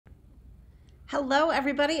Hello,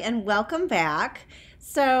 everybody, and welcome back.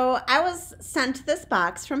 So I was sent this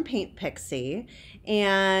box from Paint Pixie,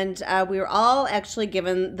 and we were all actually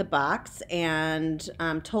given the box and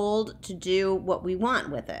told to do what we want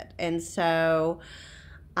with it. And so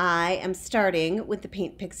I am starting with the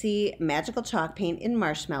Paint Pixie Magical Chalk Paint in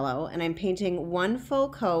Marshmallow, and I'm painting one full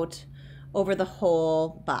coat over the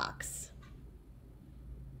whole box.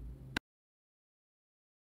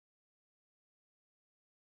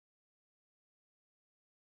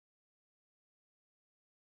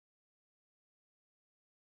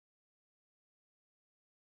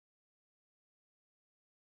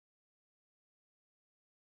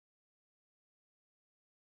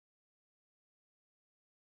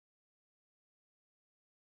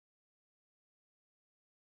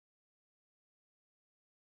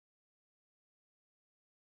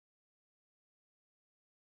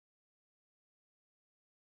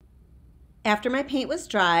 After my paint was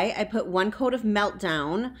dry, I put one coat of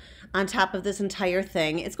Meltdown on top of this entire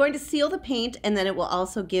thing. It's going to seal the paint, and then it will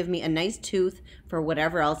also give me a nice tooth for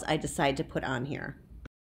whatever else I decide to put on here.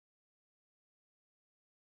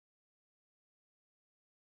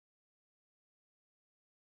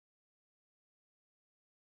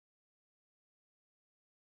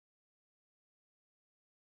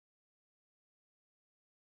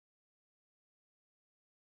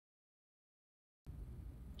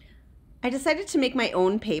 I decided to make my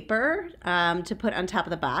own paper to put on top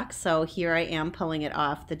of the box, so here I am pulling it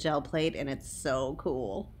off the gel plate, and it's so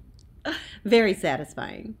cool. Very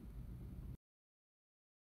satisfying.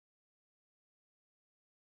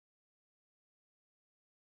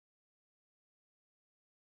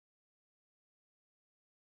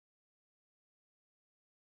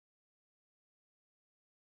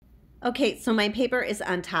 Okay, so my paper is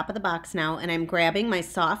on top of the box now, and I'm grabbing my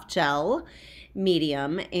soft gel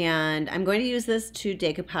medium, and I'm going to use this to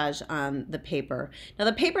decoupage on the paper. Now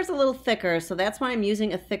the paper is a little thicker, so that's why I'm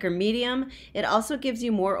using a thicker medium. It also gives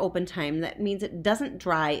you more open time. That means it doesn't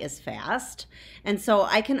dry as fast. And so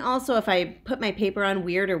I can also, if I put my paper on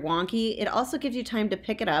weird or wonky, it also gives you time to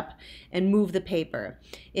pick it up and move the paper.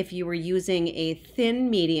 If you were using a thin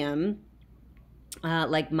medium,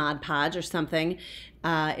 like Mod Podge or something,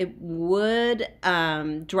 it would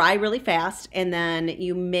dry really fast, and then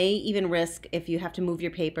you may even risk, if you have to move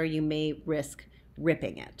your paper, you may risk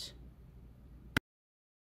ripping it.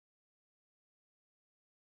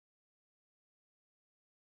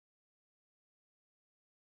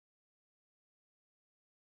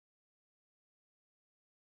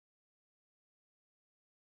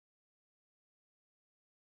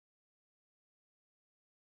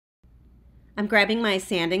 I'm grabbing my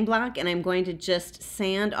sanding block, and I'm going to just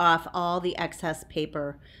sand off all the excess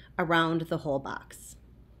paper around the whole box.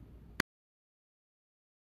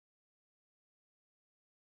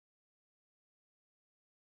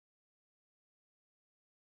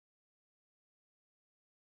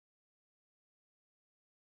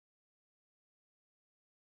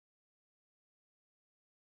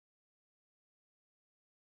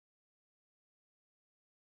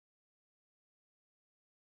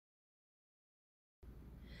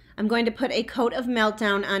 I'm going to put a coat of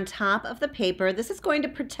Meltdown on top of the paper. This is going to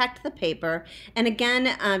protect the paper. And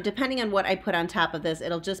again, depending on what I put on top of this,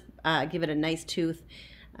 it'll just give it a nice tooth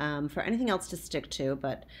for anything else to stick to.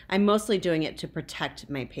 But I'm mostly doing it to protect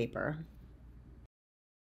my paper.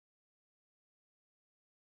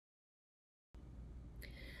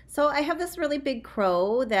 So I have this really big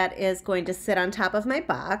crow that is going to sit on top of my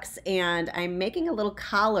box, and I'm making a little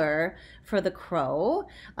collar for the crow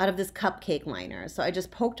out of this cupcake liner. So I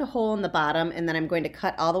just poked a hole in the bottom, and then I'm going to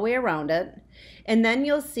cut all the way around it. And then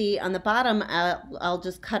you'll see on the bottom, I'll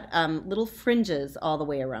just cut little fringes all the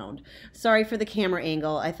way around. Sorry for the camera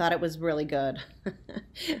angle. I thought it was really good.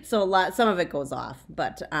 So some of it goes off,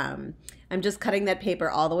 but I'm just cutting that paper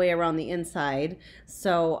all the way around the inside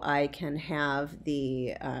so I can have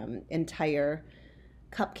the entire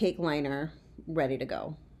cupcake liner ready to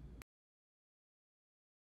go.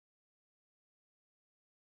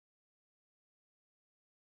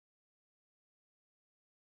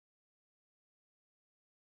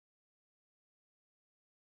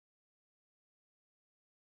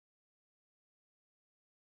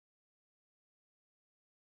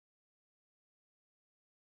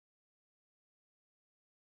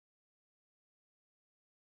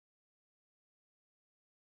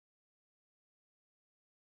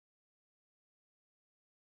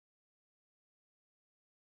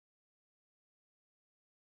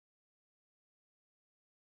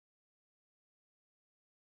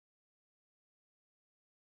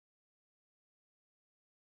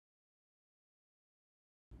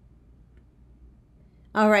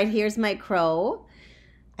 All right, here's my crow.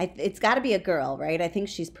 It's got to be a girl, right? I think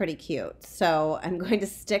she's pretty cute. So I'm going to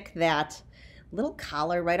stick that little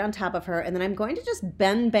collar right on top of her, and then I'm going to just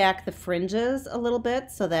bend back the fringes a little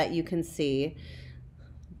bit so that you can see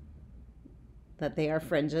that they are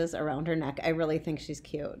fringes around her neck. I really think she's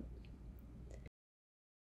cute.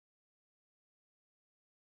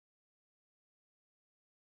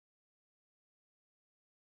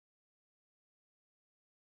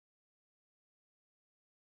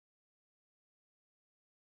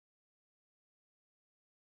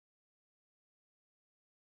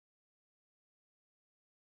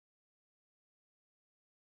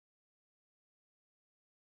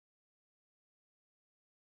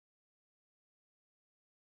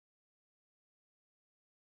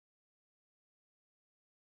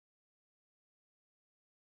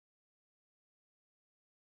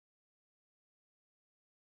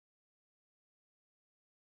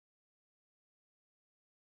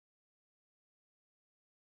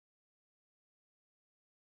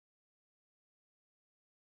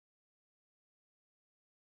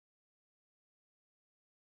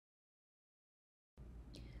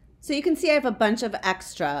 So you can see I have a bunch of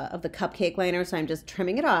extra of the cupcake liner, so I'm just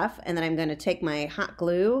trimming it off, and then I'm going to take my hot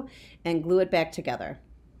glue and glue it back together.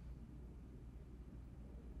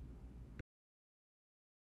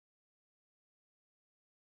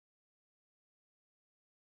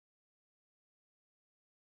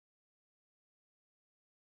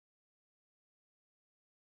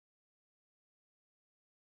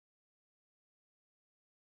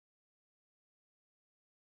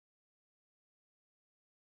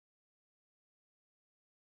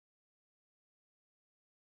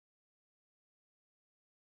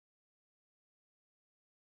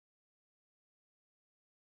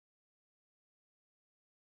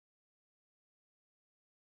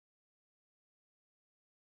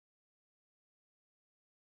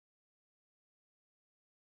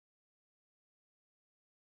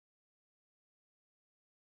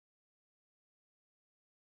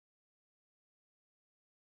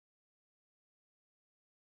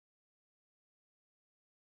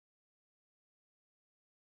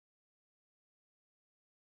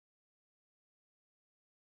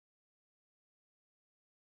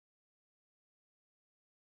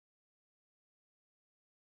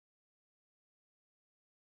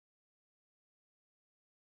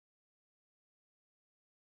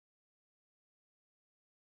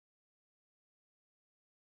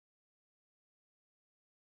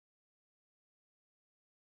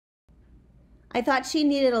 I thought she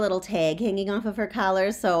needed a little tag hanging off of her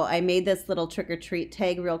collar, so I made this little trick or treat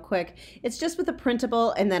tag real quick. It's just with a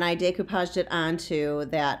printable, and then I decoupaged it onto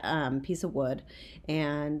that piece of wood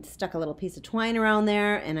and stuck a little piece of twine around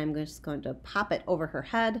there, and I'm just going to pop it over her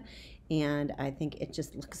head, and I think it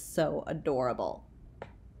just looks so adorable.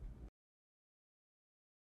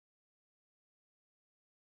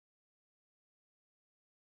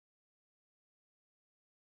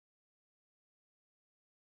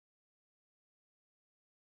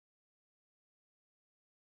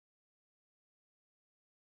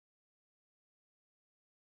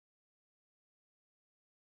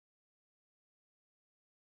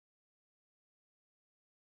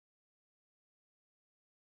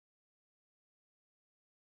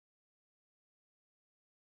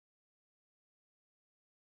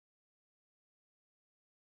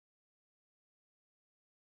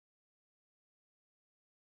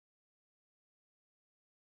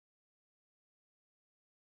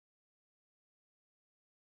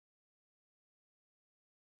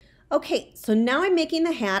 Okay, so now I'm making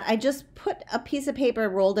the hat. I just put a piece of paper,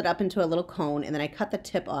 rolled it up into a little cone, and then I cut the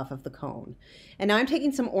tip off of the cone. And now I'm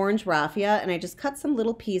taking some orange raffia, and I just cut some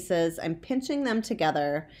little pieces. I'm pinching them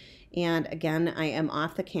together. And again, I am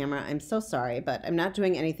off the camera. I'm so sorry, but I'm not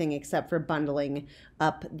doing anything except for bundling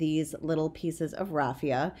up these little pieces of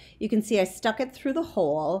raffia. You can see I stuck it through the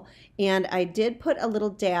hole, and I did put a little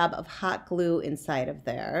dab of hot glue inside of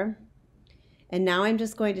there. And now I'm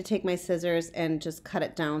just going to take my scissors and just cut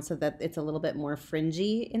it down so that it's a little bit more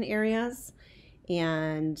fringy in areas.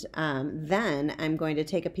 And then I'm going to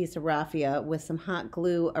take a piece of raffia with some hot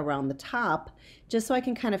glue around the top, just so I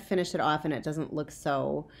can kind of finish it off and it doesn't look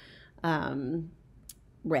so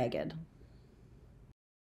ragged.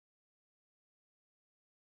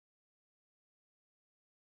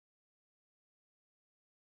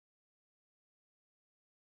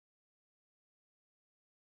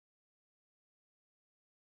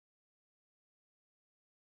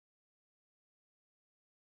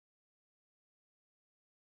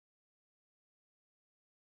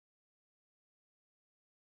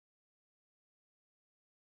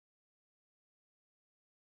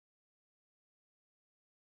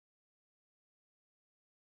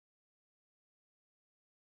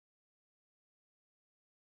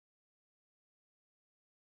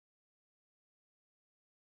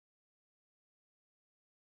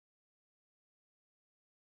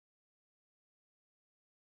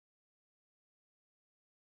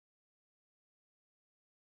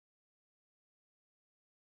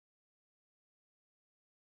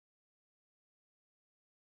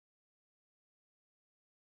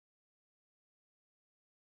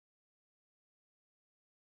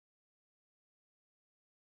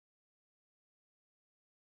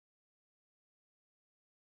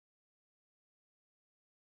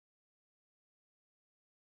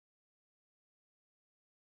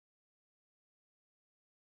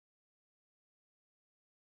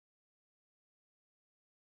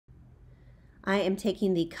 I am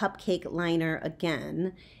taking the cupcake liner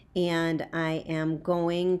again, and I am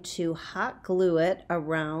going to hot glue it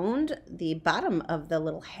around the bottom of the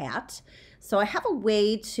little hat. So I have a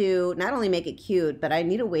way to not only make it cute, but I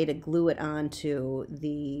need a way to glue it onto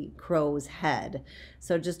the crow's head.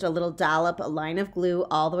 So just a little dollop, a line of glue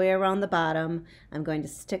all the way around the bottom. I'm going to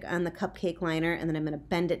stick on the cupcake liner, and then I'm going to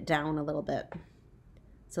bend it down a little bit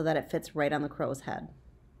so that it fits right on the crow's head.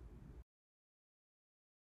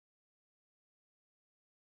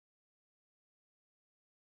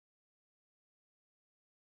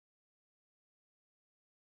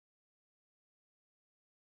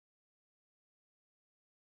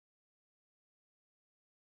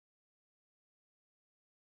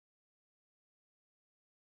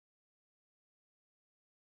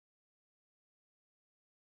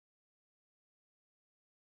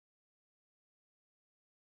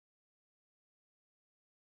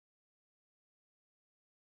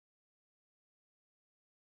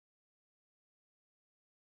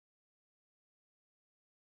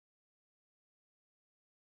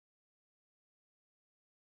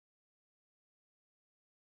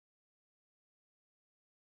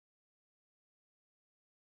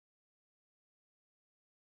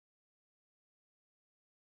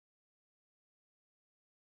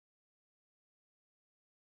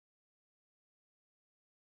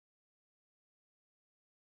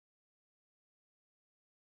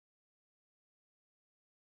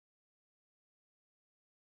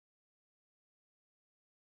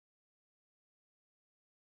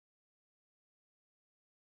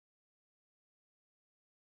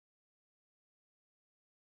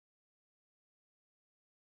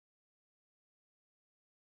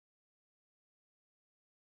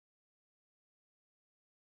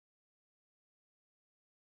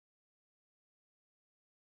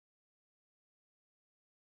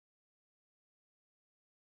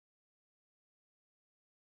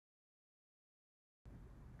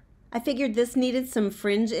 I figured this needed some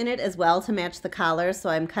fringe in it as well to match the collar, so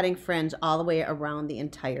I'm cutting fringe all the way around the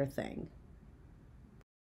entire thing.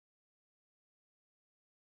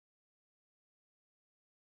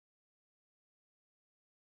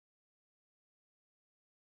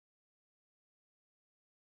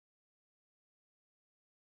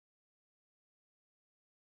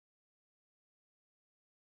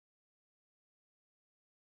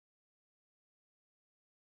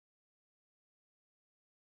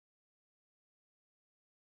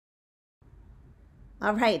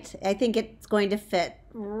 All right, I think it's going to fit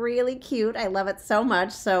really cute. I love it so much.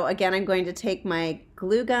 So again, I'm going to take my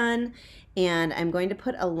glue gun and I'm going to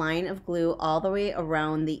put a line of glue all the way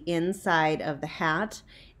around the inside of the hat,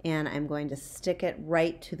 and I'm going to stick it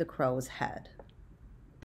right to the crow's head.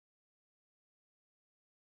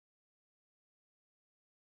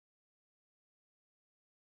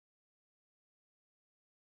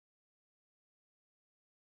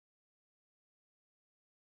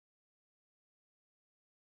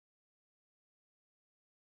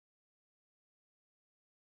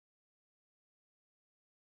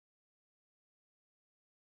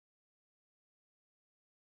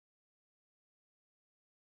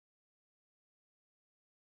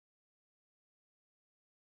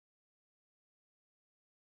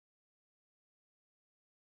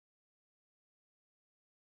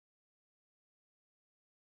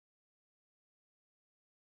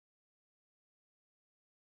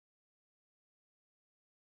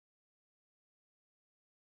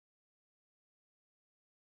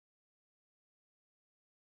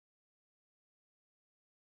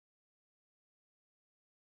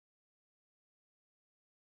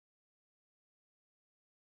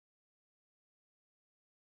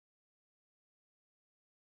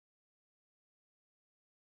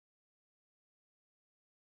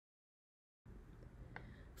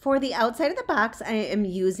 For the outside of the box, I am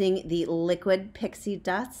using the liquid Pixie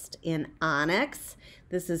Dust in Onyx.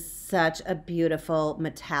 This is such a beautiful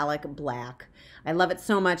metallic black. I love it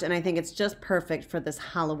so much, and I think it's just perfect for this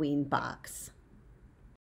Halloween box.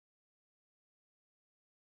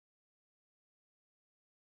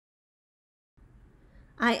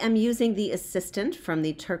 I am using the Assistant from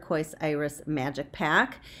the Turquoise Iris Magic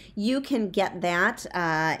Pack. You can get that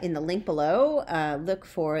in the link below. Look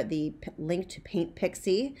for the link to Paint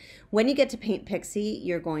Pixie. When you get to Paint Pixie,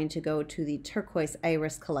 you're going to go to the Turquoise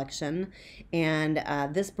Iris collection. And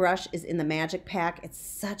this brush is in the Magic Pack. It's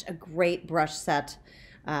such a great brush set.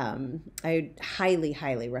 I highly,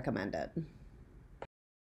 highly recommend it.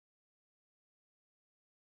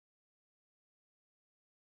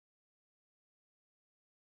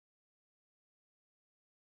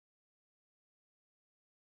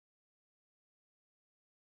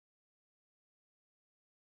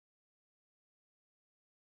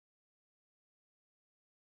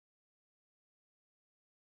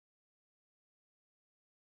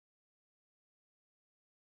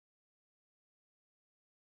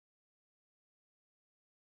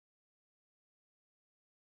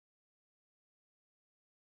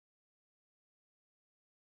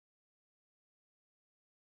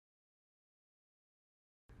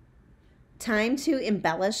 Time to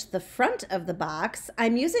embellish the front of the box.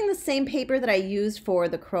 I'm using the same paper that I used for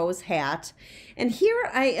the crow's hat. And here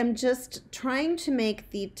I am just trying to make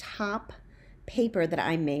the top paper that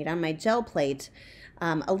I made on my gel plate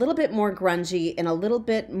a little bit more grungy and a little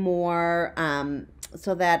bit more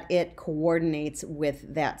so that it coordinates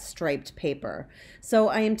with that striped paper. So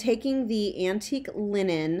I am taking the antique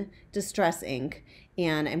linen distress ink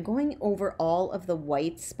and I'm going over all of the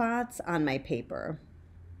white spots on my paper.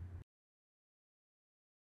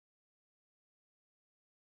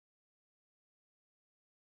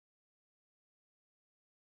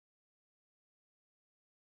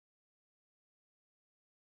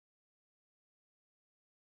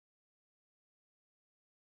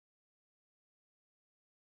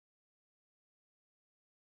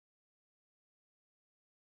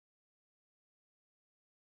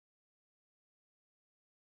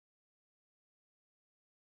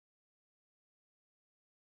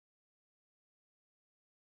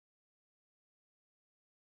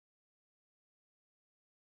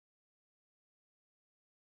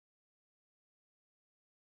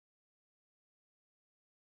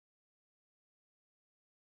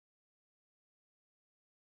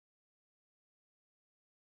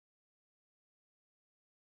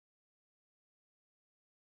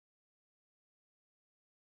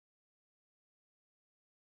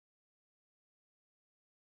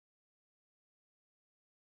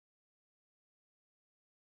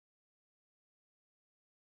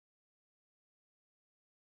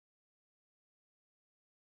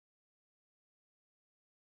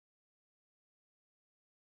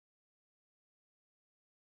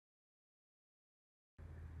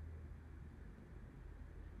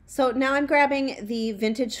 So now I'm grabbing the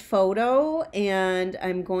vintage photo and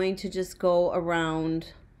I'm going to just go around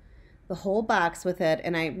the whole box with it.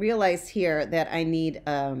 And I realize here that I need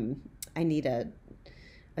a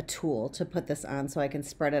tool to put this on so I can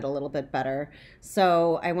spread it a little bit better.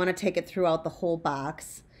 So I want to take it throughout the whole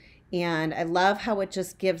box. And I love how it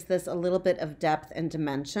just gives this a little bit of depth and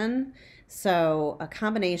dimension. So a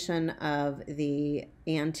combination of the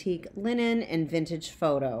antique linen and vintage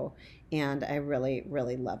photo. And I really,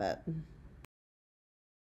 really love it.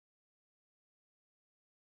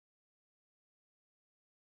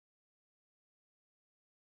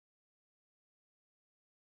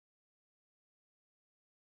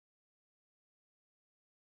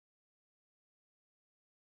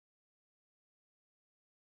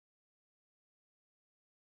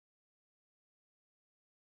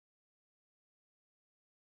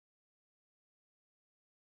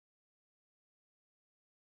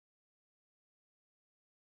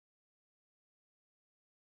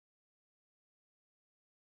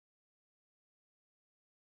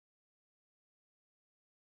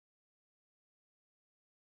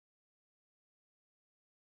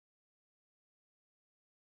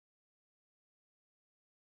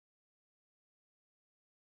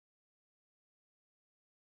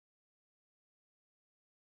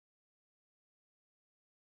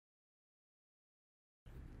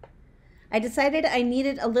 I decided I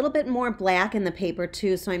needed a little bit more black in the paper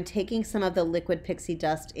too, so I'm taking some of the liquid pixie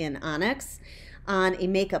dust in Onyx on a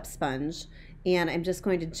makeup sponge, and I'm just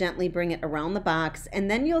going to gently bring it around the box, and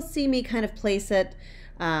then you'll see me kind of place it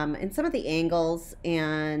in some of the angles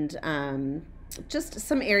and just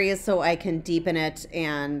some areas so I can deepen it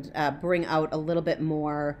and bring out a little bit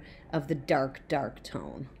more of the dark, dark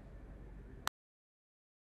tone.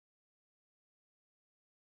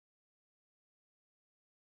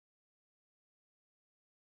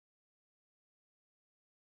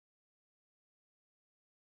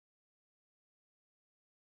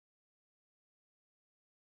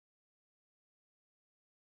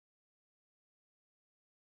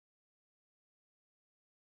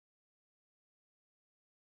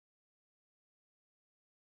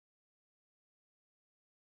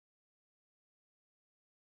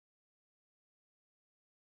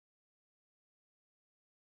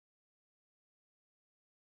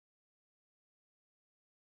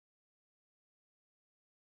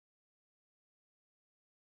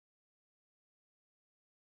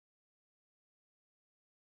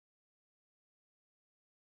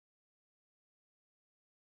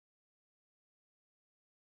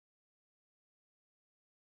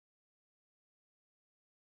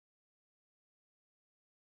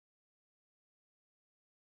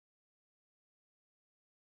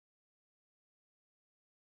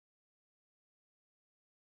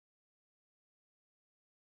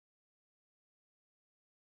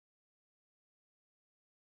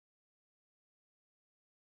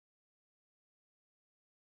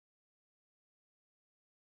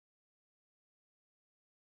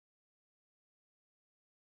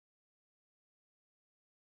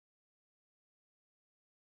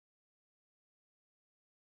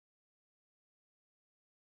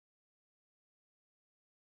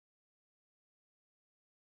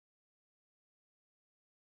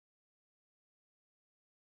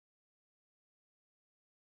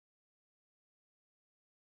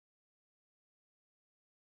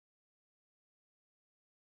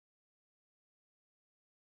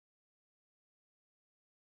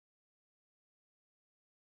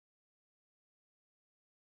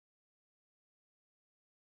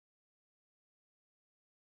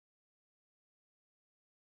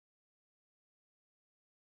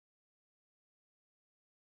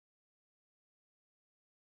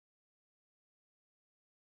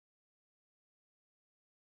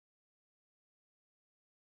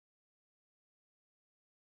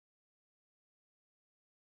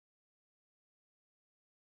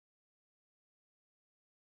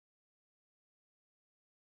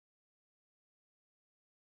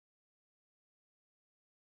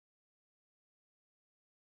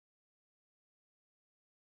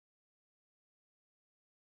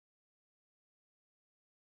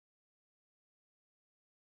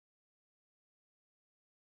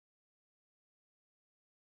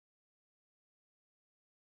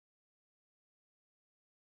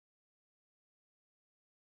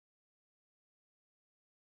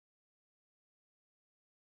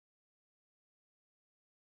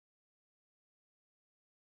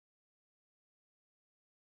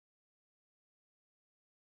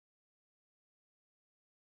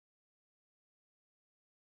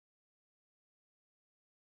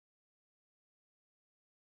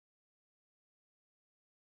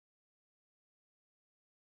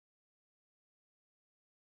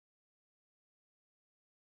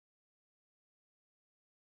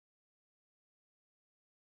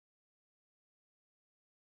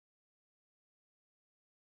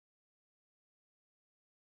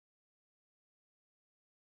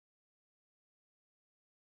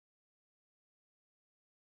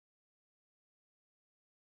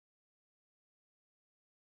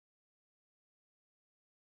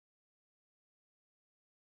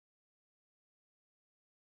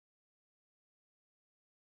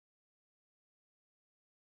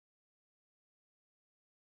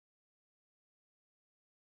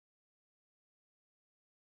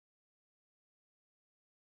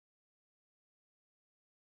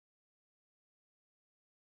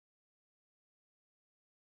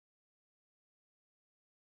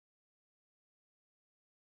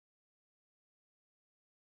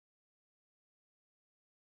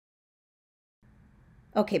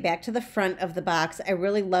 Okay, back to the front of the box. I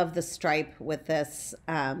really love the stripe with this.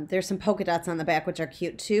 There's some polka dots on the back, which are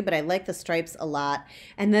cute too, but I like the stripes a lot.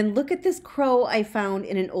 And then look at this crow I found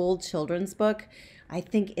in an old children's book. I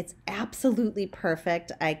think it's absolutely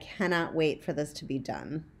perfect. I cannot wait for this to be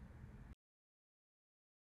done.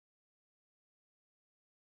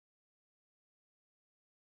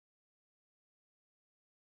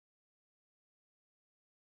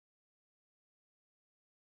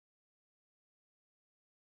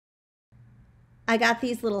 I got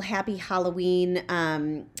these little Happy Halloween.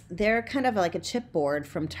 They're kind of like a chipboard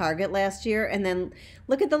from Target last year. And then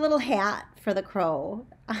look at the little hat for the crow.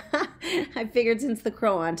 I figured since the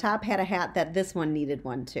crow on top had a hat that this one needed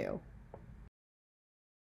one too.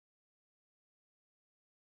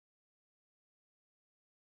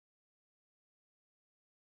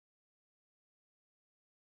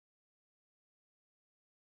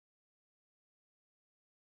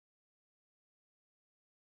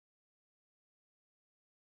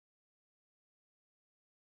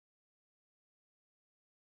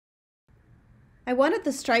 I wanted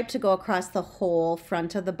the stripe to go across the whole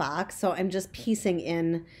front of the box, so I'm just piecing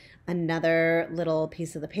in another little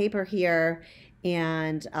piece of the paper here,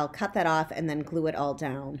 and I'll cut that off and then glue it all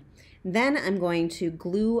down. Then I'm going to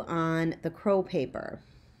glue on the crow paper.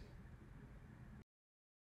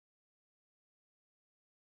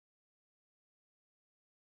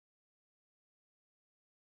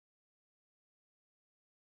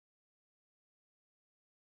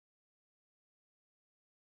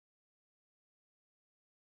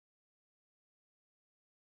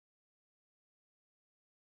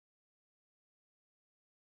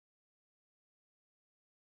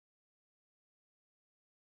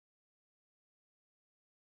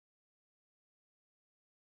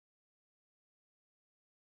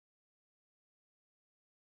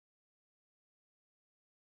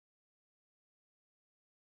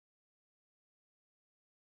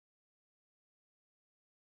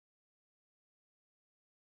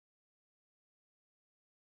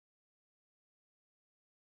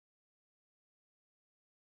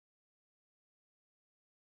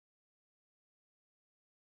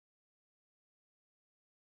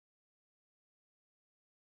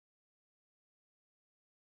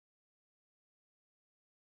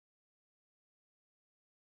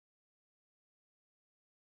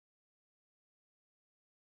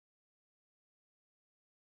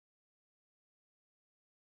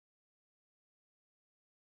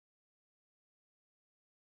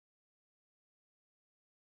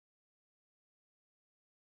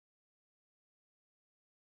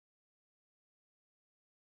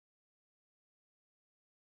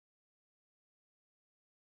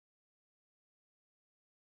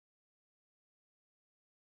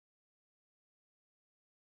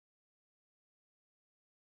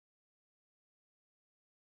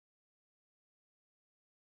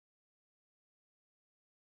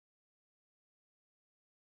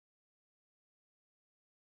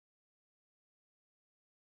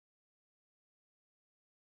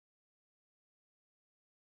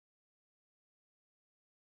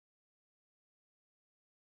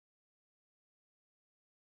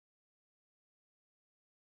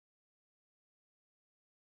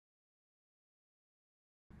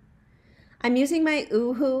 I'm using my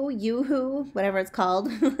Oohoo, Yoo-hoo, whatever it's called,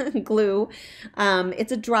 glue.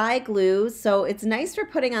 It's a dry glue, so it's nice for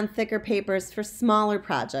putting on thicker papers for smaller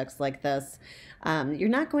projects like this. You're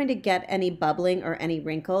not going to get any bubbling or any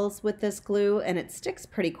wrinkles with this glue, and it sticks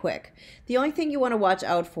pretty quick. The only thing you want to watch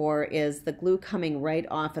out for is the glue coming right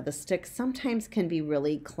off of the stick sometimes can be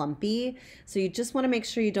really clumpy, so you just want to make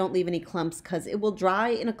sure you don't leave any clumps because it will dry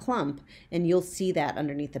in a clump and you'll see that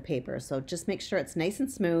underneath the paper. So just make sure it's nice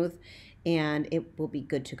and smooth and it will be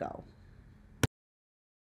good to go.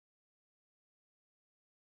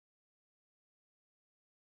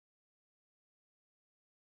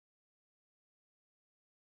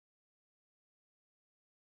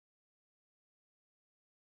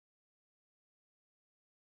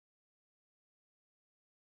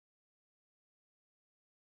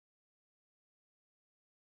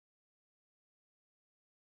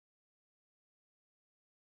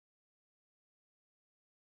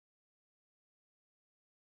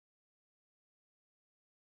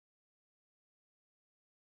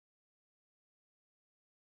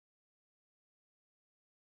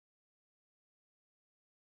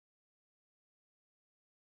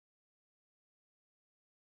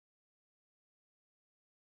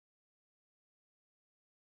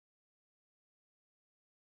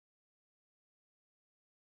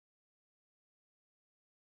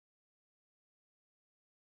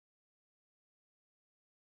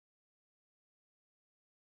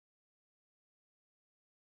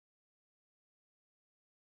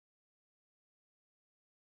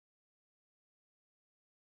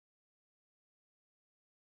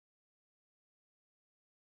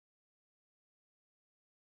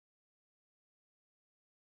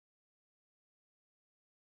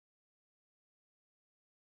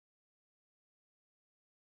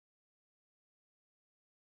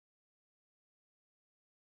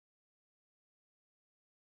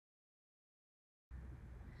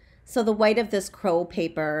 So the white of this crow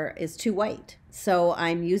paper is too white. So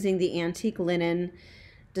I'm using the antique linen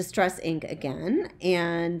distress ink again,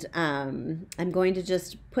 and I'm going to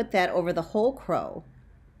just put that over the whole crow.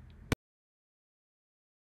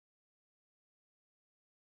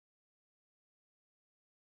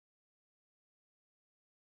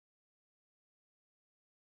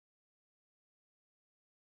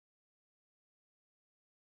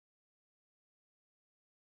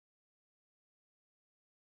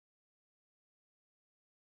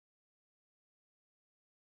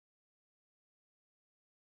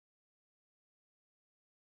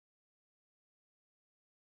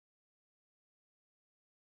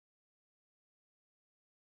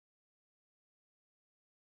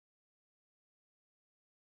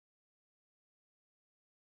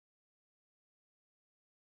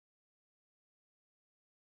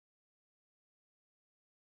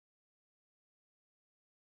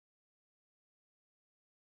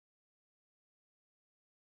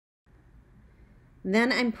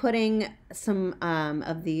 Then I'm putting some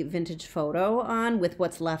of the vintage photo on with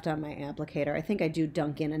what's left on my applicator. I think I do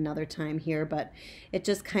dunk in another time here, but it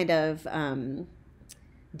just kind of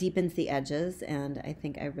deepens the edges, and I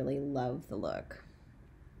think I really love the look.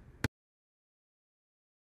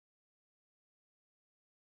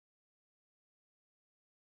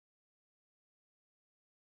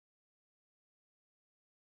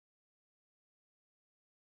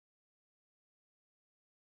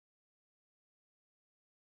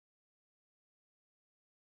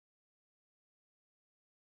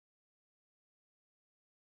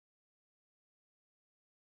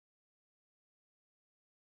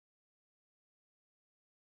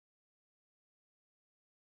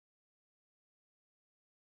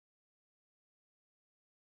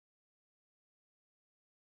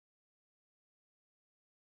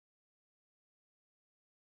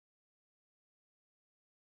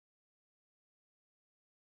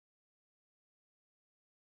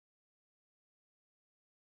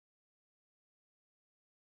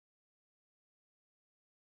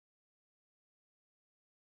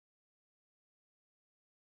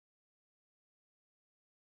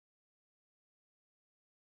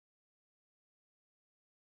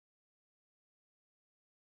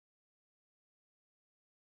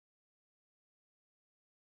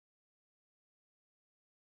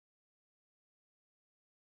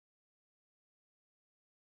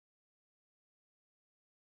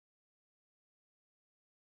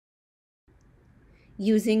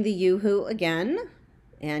 Using the Yoo-hoo again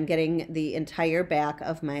and getting the entire back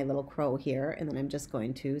of my little crow here, and then I'm just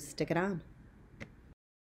going to stick it on.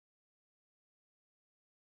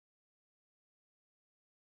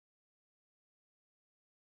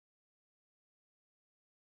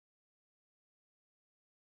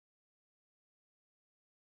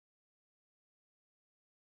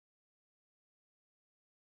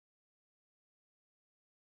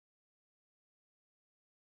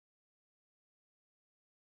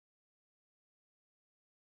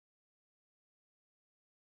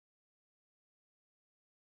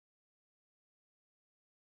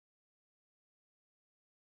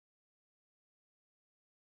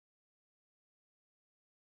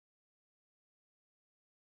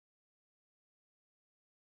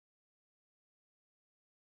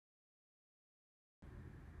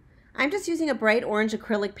 I'm just using a bright orange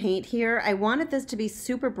acrylic paint here. I wanted this to be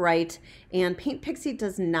super bright, and Paint Pixie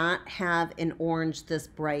does not have an orange this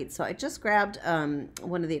bright. So I just grabbed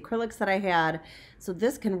one of the acrylics that I had, so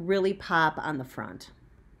this can really pop on the front.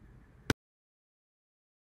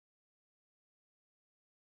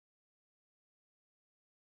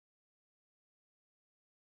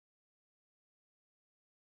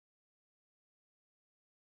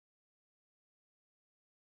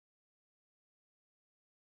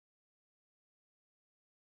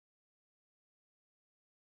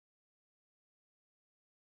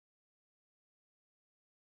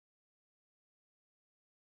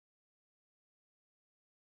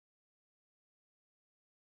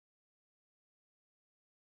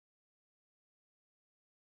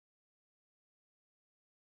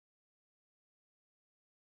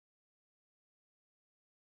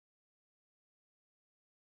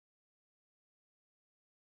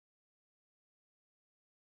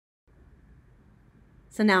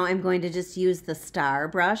 So now I'm going to just use the star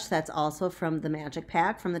brush that's also from the Magic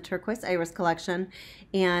Pack from the Turquoise Iris collection,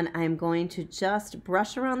 and I'm going to just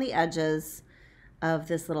brush around the edges of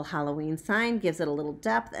this little Halloween sign. Gives it a little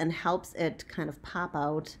depth and helps it kind of pop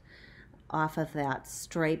out off of that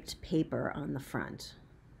striped paper on the front.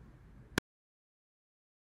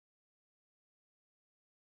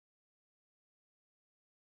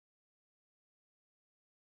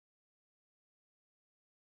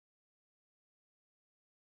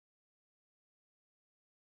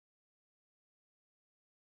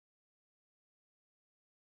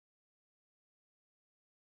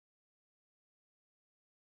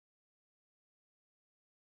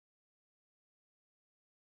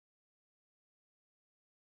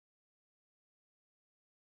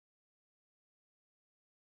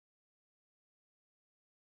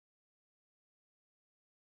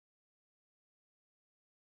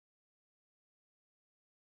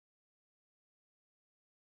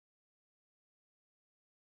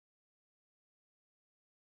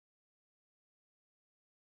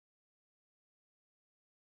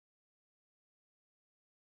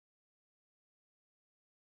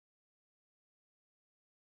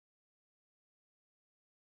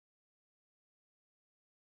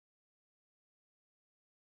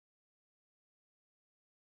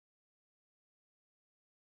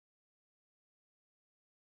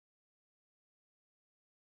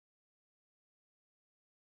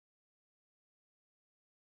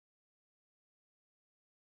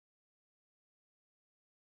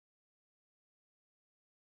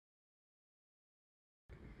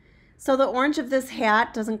 So the orange of this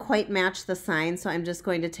hat doesn't quite match the sign, so I'm just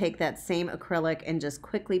going to take that same acrylic and just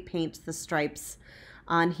quickly paint the stripes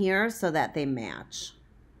on here so that they match.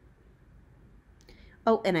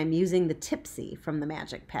 Oh, and I'm using the Tipsy from the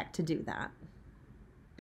Magic Pack to do that.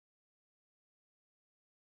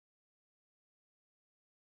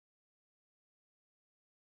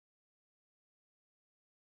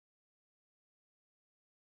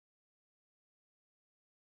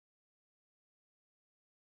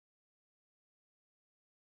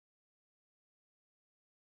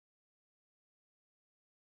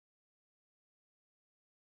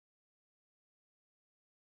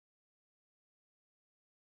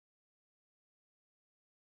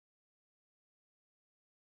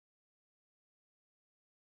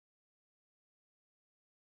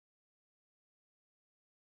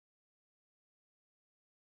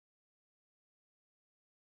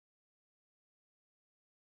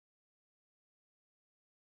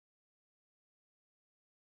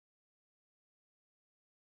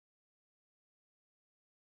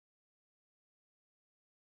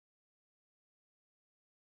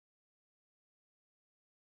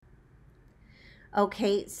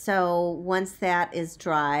 Okay, so once that is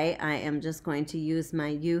dry, I am just going to use my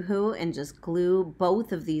Yoo-hoo and just glue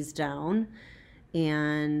both of these down.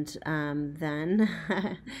 And then,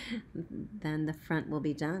 then the front will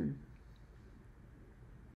be done.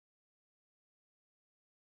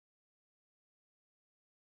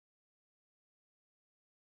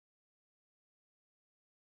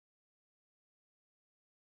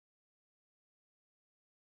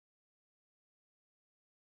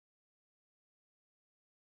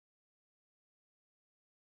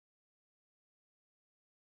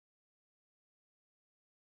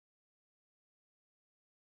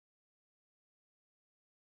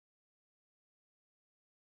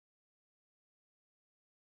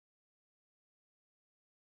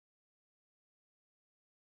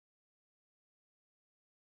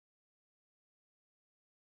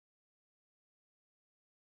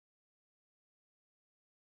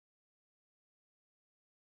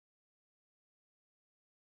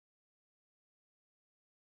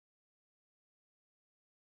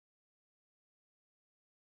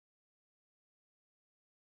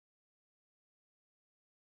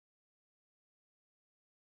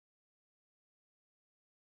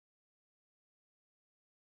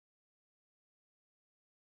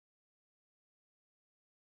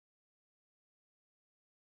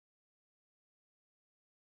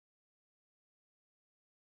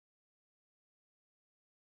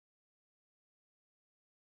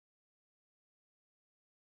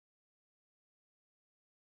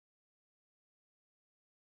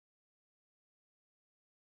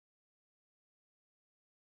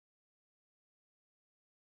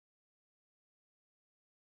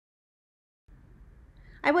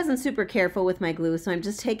 I wasn't super careful with my glue, so I'm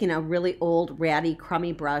just taking a really old, ratty,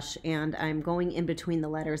 crummy brush and I'm going in between the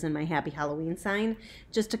letters in my Happy Halloween sign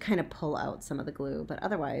just to kind of pull out some of the glue. But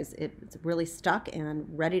otherwise, it's really stuck and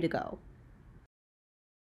ready to go.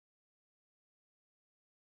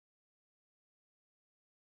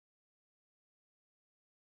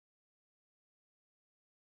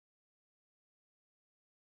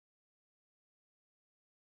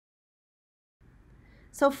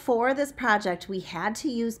 So for this project, we had to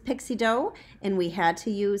use Pixie Doh and we had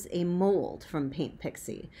to use a mold from Paint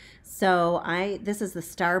Pixie. So this is the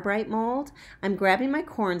Star Bright mold. I'm grabbing my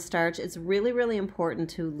cornstarch. It's really, really important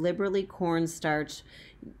to liberally cornstarch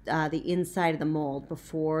the inside of the mold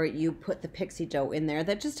before you put the Pixie Doh in there.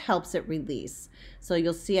 That just helps it release. So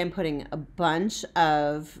you'll see I'm putting a bunch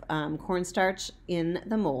of cornstarch in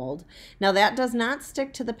the mold. Now that does not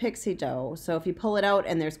stick to the Pixie Doh. So if you pull it out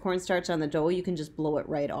and there's cornstarch on the dough, you can just blow it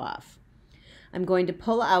right off. I'm going to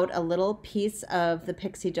pull out a little piece of the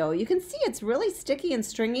Pixie Doh. You can see it's really sticky and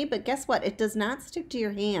stringy, but guess what? It does not stick to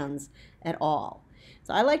your hands at all.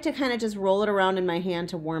 So I like to kind of just roll it around in my hand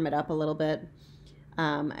to warm it up a little bit.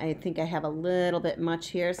 I think I have a little bit much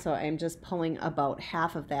here, so I'm just pulling about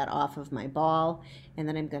half of that off of my ball, and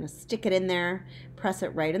then I'm going to stick it in there, press it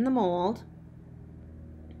right in the mold.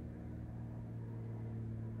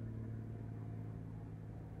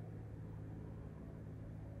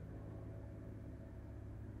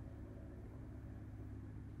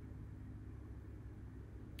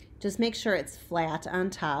 Just make sure it's flat on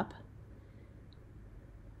top.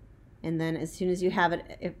 And then as soon as you have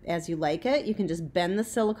it as you like it, you can just bend the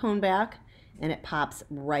silicone back and it pops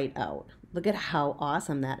right out. Look at how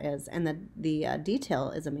awesome that is. And the detail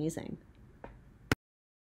is amazing.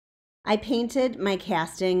 I painted my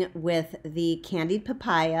casting with the Candied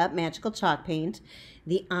Papaya Magical Chalk Paint,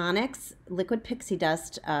 the Onyx Liquid Pixie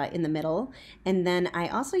Dust in the middle, and then I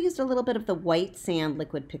also used a little bit of the White Sand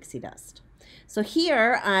Liquid Pixie Dust. So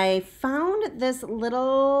here I found this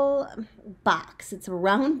little box. It's a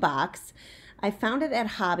round box. I found it at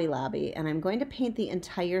Hobby Lobby, and I'm going to paint the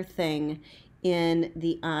entire thing in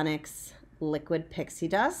the Onyx Liquid Pixie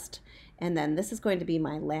Dust. And then this is going to be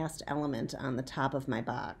my last element on the top of my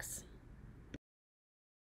box.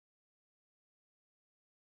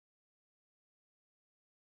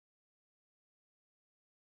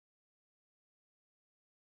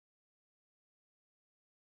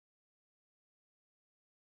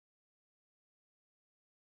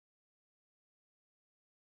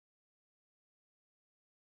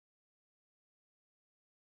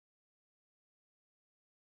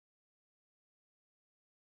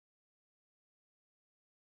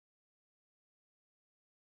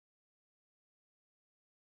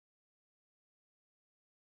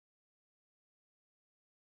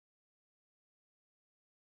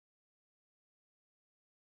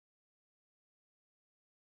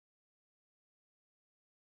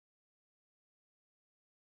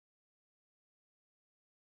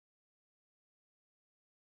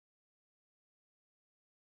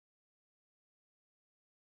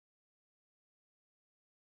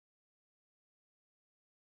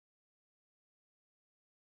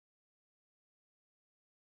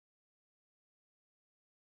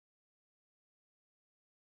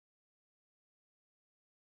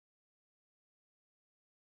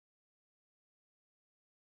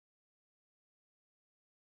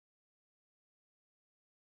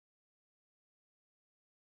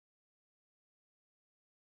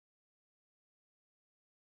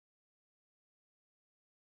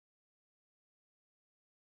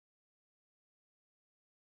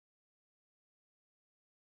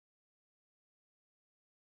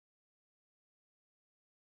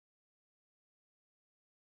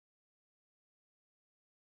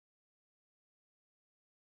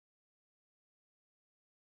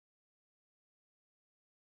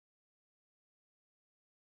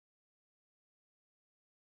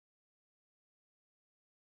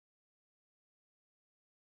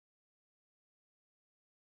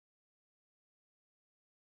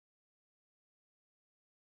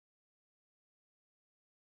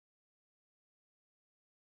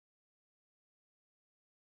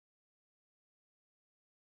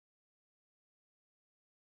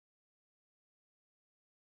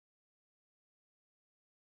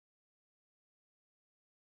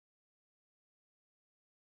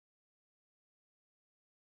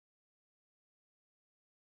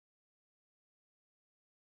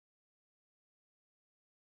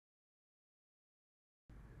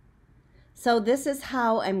 So this is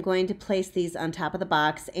how I'm going to place these on top of the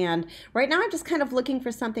box. And right now I'm just kind of looking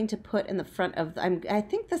for something to put in the front of, I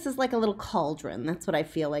think this is like a little cauldron. That's what I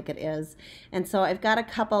feel like it is. And so I've got a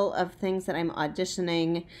couple of things that I'm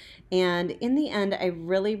auditioning. And in the end, I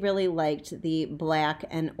really, really liked the black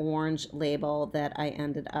and orange label that I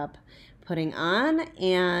ended up putting on.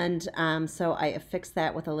 And so I affixed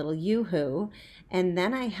that with a little yoo-hoo. And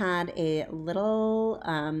then I had a little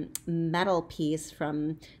metal piece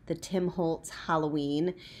from the Tim Holtz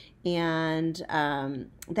Halloween. And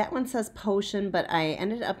that one says potion, but I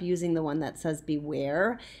ended up using the one that says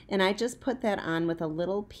beware. And I just put that on with a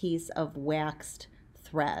little piece of waxed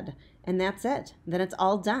thread. And that's it. Then it's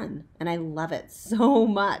all done. And I love it so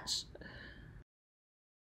much.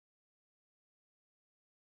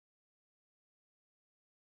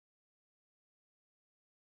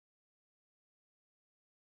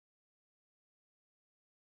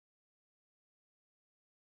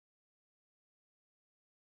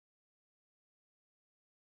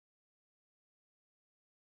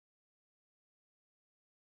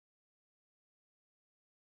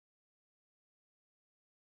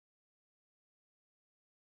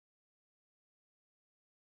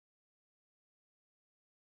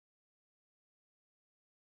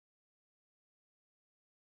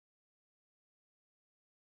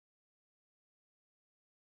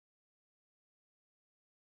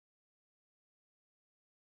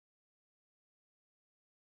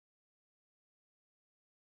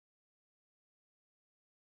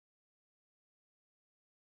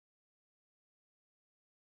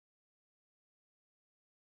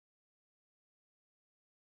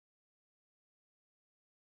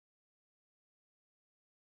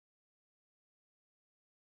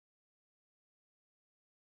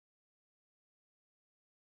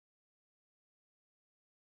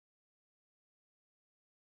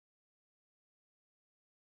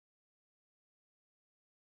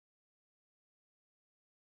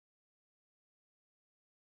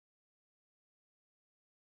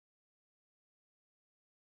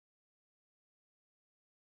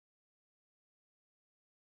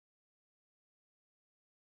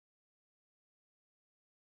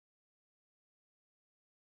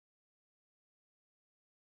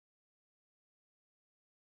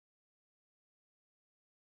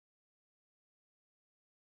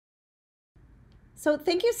 So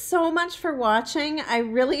thank you so much for watching. I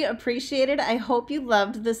really appreciate it. I hope you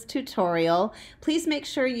loved this tutorial. Please make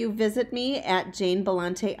sure you visit me at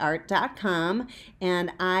janebelanteart.com,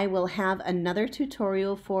 and I will have another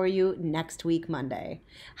tutorial for you next week, Monday.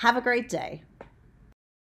 Have a great day.